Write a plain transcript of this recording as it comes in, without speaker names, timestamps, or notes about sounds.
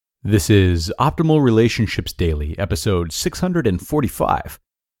This is Optimal Relationships Daily, episode 645,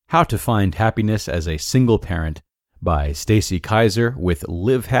 How to Find Happiness as a Single Parent by Stacy Kaiser with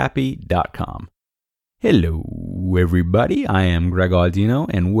LiveHappy.com. Hello, everybody. I am Greg Aldino,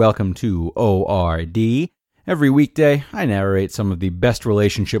 and welcome to ORD. Every weekday, I narrate some of the best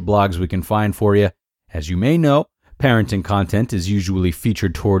relationship blogs we can find for you. As you may know, parenting content is usually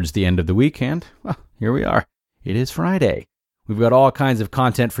featured towards the end of the week, and, well, here we are. It is Friday. We've got all kinds of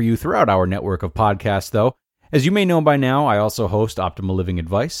content for you throughout our network of podcasts, though. As you may know by now, I also host Optimal Living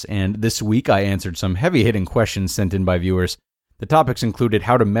Advice, and this week I answered some heavy-hitting questions sent in by viewers. The topics included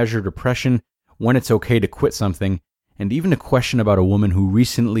how to measure depression, when it's okay to quit something, and even a question about a woman who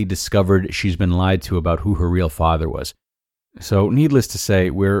recently discovered she's been lied to about who her real father was. So, needless to say,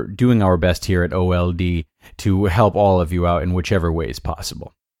 we're doing our best here at OLD to help all of you out in whichever way is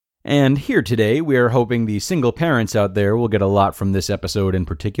possible. And here today, we are hoping the single parents out there will get a lot from this episode in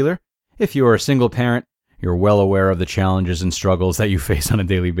particular. If you're a single parent, you're well aware of the challenges and struggles that you face on a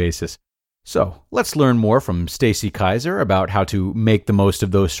daily basis. So, let's learn more from Stacy Kaiser about how to make the most of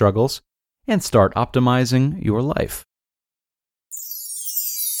those struggles and start optimizing your life.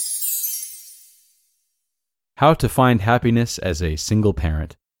 How to Find Happiness as a Single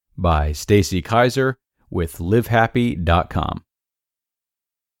Parent by Stacy Kaiser with LiveHappy.com.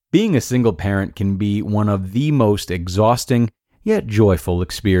 Being a single parent can be one of the most exhausting yet joyful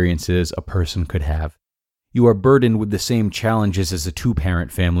experiences a person could have. You are burdened with the same challenges as a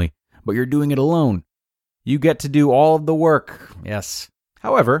two-parent family, but you're doing it alone. You get to do all of the work, yes.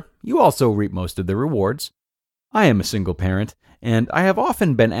 However, you also reap most of the rewards. I am a single parent, and I have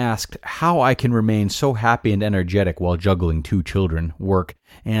often been asked how I can remain so happy and energetic while juggling two children, work,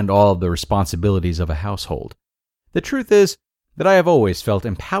 and all of the responsibilities of a household. The truth is that I have always felt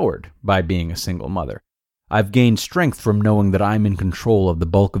empowered by being a single mother. I've gained strength from knowing that I'm in control of the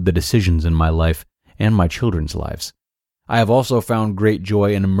bulk of the decisions in my life and my children's lives. I have also found great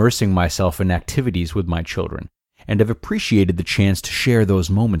joy in immersing myself in activities with my children, and have appreciated the chance to share those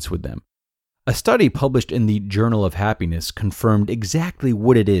moments with them. A study published in the Journal of Happiness confirmed exactly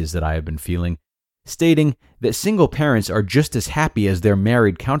what it is that I have been feeling, stating that single parents are just as happy as their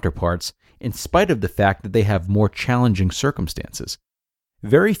married counterparts, in spite of the fact that they have more challenging circumstances.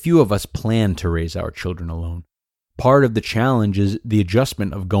 Very few of us plan to raise our children alone. Part of the challenge is the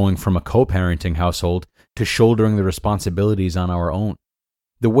adjustment of going from a co-parenting household to shouldering the responsibilities on our own.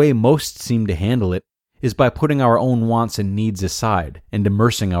 The way most seem to handle it is by putting our own wants and needs aside and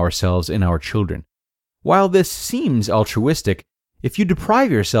immersing ourselves in our children. While this seems altruistic, if you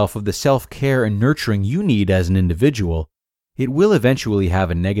deprive yourself of the self-care and nurturing you need as an individual, it will eventually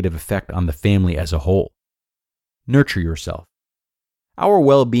have a negative effect on the family as a whole. Nurture yourself. Our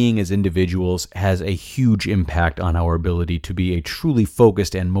well-being as individuals has a huge impact on our ability to be a truly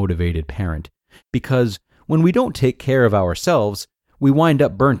focused and motivated parent, because when we don't take care of ourselves, we wind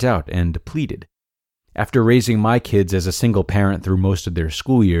up burnt out and depleted. After raising my kids as a single parent through most of their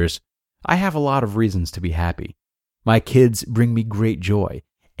school years, I have a lot of reasons to be happy. My kids bring me great joy,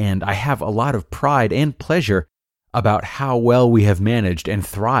 and I have a lot of pride and pleasure about how well we have managed and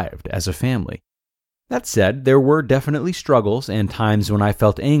thrived as a family. That said, there were definitely struggles and times when I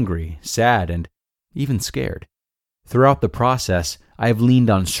felt angry, sad, and even scared. Throughout the process, I have leaned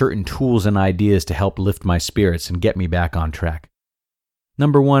on certain tools and ideas to help lift my spirits and get me back on track.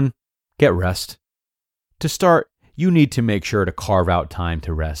 Number 1, get rest. To start, you need to make sure to carve out time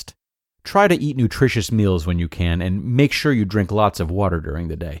to rest. Try to eat nutritious meals when you can, and make sure you drink lots of water during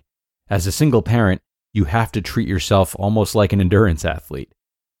the day. As a single parent, you have to treat yourself almost like an endurance athlete.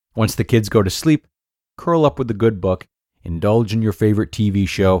 Once the kids go to sleep, curl up with a good book, indulge in your favorite TV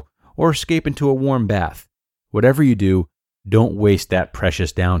show, or escape into a warm bath. Whatever you do, don't waste that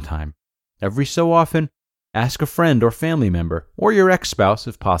precious downtime. Every so often, ask a friend or family member, or your ex-spouse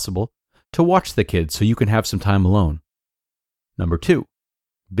if possible, to watch the kids so you can have some time alone. Number 2,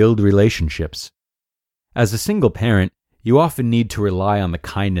 build relationships. As a single parent, you often need to rely on the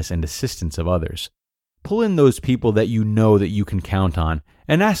kindness and assistance of others. Pull in those people that you know that you can count on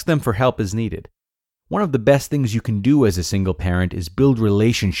and ask them for help as needed. One of the best things you can do as a single parent is build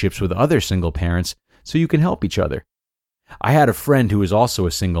relationships with other single parents so you can help each other. I had a friend who was also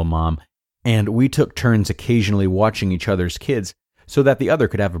a single mom, and we took turns occasionally watching each other's kids so that the other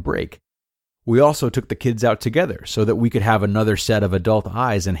could have a break. We also took the kids out together so that we could have another set of adult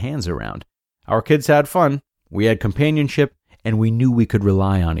eyes and hands around. Our kids had fun, we had companionship, and we knew we could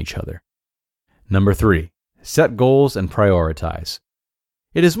rely on each other. Number 3, set goals and prioritize.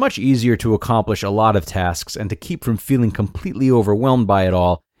 It is much easier to accomplish a lot of tasks and to keep from feeling completely overwhelmed by it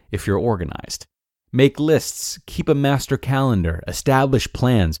all if you're organized. Make lists, keep a master calendar, establish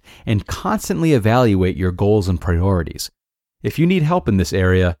plans, and constantly evaluate your goals and priorities. If you need help in this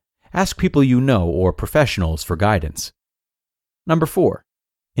area, ask people you know or professionals for guidance. Number 4,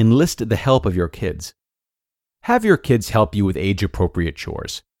 enlist the help of your kids. Have your kids help you with age-appropriate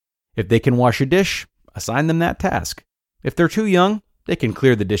chores. If they can wash a dish, assign them that task. If they're too young, they can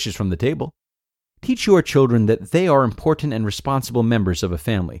clear the dishes from the table. Teach your children that they are important and responsible members of a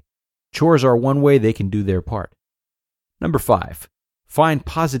family. Chores are one way they can do their part. Number 5, find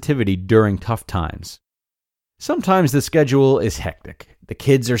positivity during tough times. Sometimes the schedule is hectic. The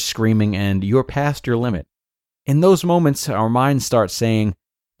kids are screaming and you're past your limit. In those moments, our minds start saying,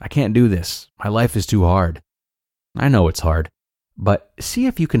 I can't do this. My life is too hard. I know it's hard, but see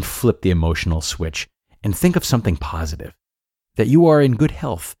if you can flip the emotional switch and think of something positive. That you are in good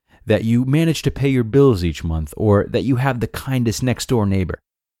health, that you manage to pay your bills each month, or that you have the kindest next-door neighbor.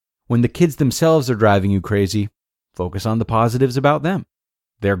 When the kids themselves are driving you crazy, focus on the positives about them.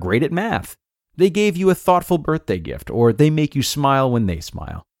 They're great at math. They gave you a thoughtful birthday gift, or they make you smile when they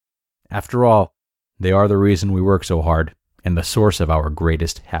smile. After all, they are the reason we work so hard and the source of our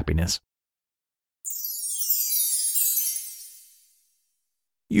greatest happiness.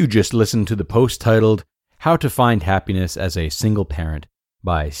 You just listened to the post titled, How to Find Happiness as a Single Parent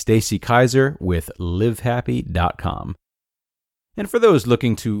by Stacy Kaiser with LiveHappy.com. And for those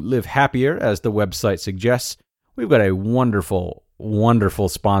looking to live happier, as the website suggests, we've got a wonderful, wonderful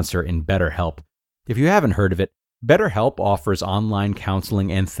sponsor in BetterHelp. If you haven't heard of it, BetterHelp offers online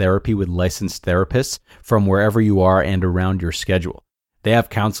counseling and therapy with licensed therapists from wherever you are and around your schedule. They have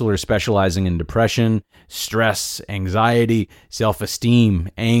counselors specializing in depression, stress, anxiety, self-esteem,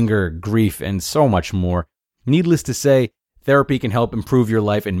 anger, grief, and so much more. Needless to say, therapy can help improve your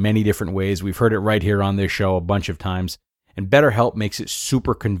life in many different ways. We've heard it right here on this show a bunch of times. And BetterHelp makes it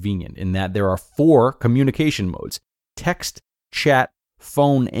super convenient in that there are 4 communication modes: text, chat,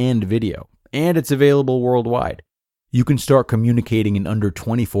 phone, and video. And it's available worldwide. You can start communicating in under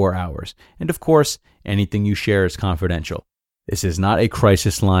 24 hours. And of course, anything you share is confidential. This is not a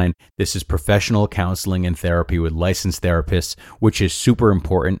crisis line. This is professional counseling and therapy with licensed therapists, which is super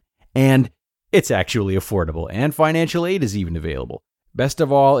important. And it's actually affordable. And financial aid is even available. Best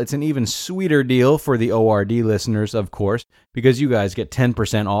of all, it's an even sweeter deal for the ORD listeners, of course, because you guys get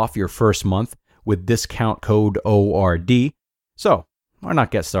 10% off your first month with discount code ORD. So, why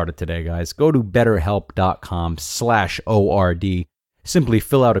not get started today, guys? Go to betterhelp.com/ORD. Simply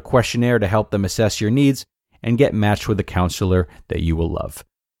fill out a questionnaire to help them assess your needs and get matched with a counselor that you will love.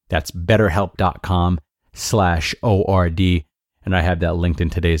 That's betterhelp.com/ORD. And I have that linked in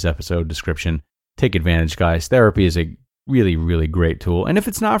today's episode description. Take advantage, guys. Therapy is a really, really great tool. And if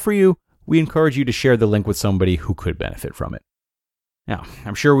it's not for you, we encourage you to share the link with somebody who could benefit from it. Now,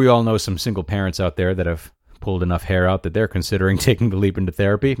 I'm sure we all know some single parents out there that have pulled enough hair out that they're considering taking the leap into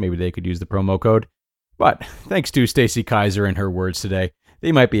therapy. Maybe they could use the promo code. But thanks to Stacy Kaiser and her words today,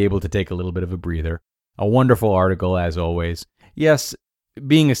 they might be able to take a little bit of a breather. A wonderful article, as always. Yes,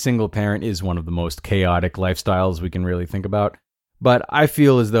 being a single parent is one of the most chaotic lifestyles we can really think about. But I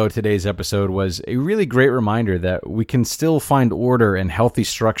feel as though today's episode was a really great reminder that we can still find order and healthy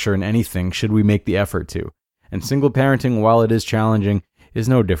structure in anything should we make the effort to. And single parenting, while it is challenging, is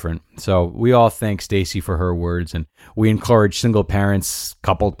no different. So we all thank Stacy for her words, and we encourage single parents,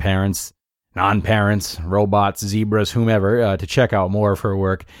 coupled parents, non-parents, robots, zebras, whomever, to check out more of her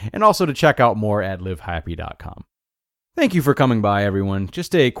work, and also to check out more at LiveHappy.com. Thank you for coming by, everyone.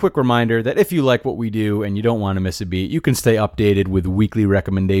 Just a quick reminder that if you like what we do and you don't want to miss a beat, you can stay updated with weekly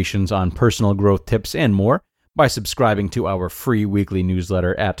recommendations on personal growth tips and more by subscribing to our free weekly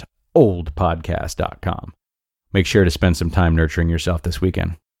newsletter at oldpodcast.com. Make sure to spend some time nurturing yourself this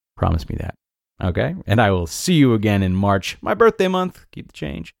weekend. Promise me that. Okay? And I will see you again in March, my birthday month, keep the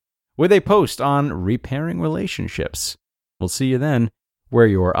change, with a post on repairing relationships. We'll see you then, where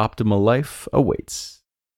your optimal life awaits.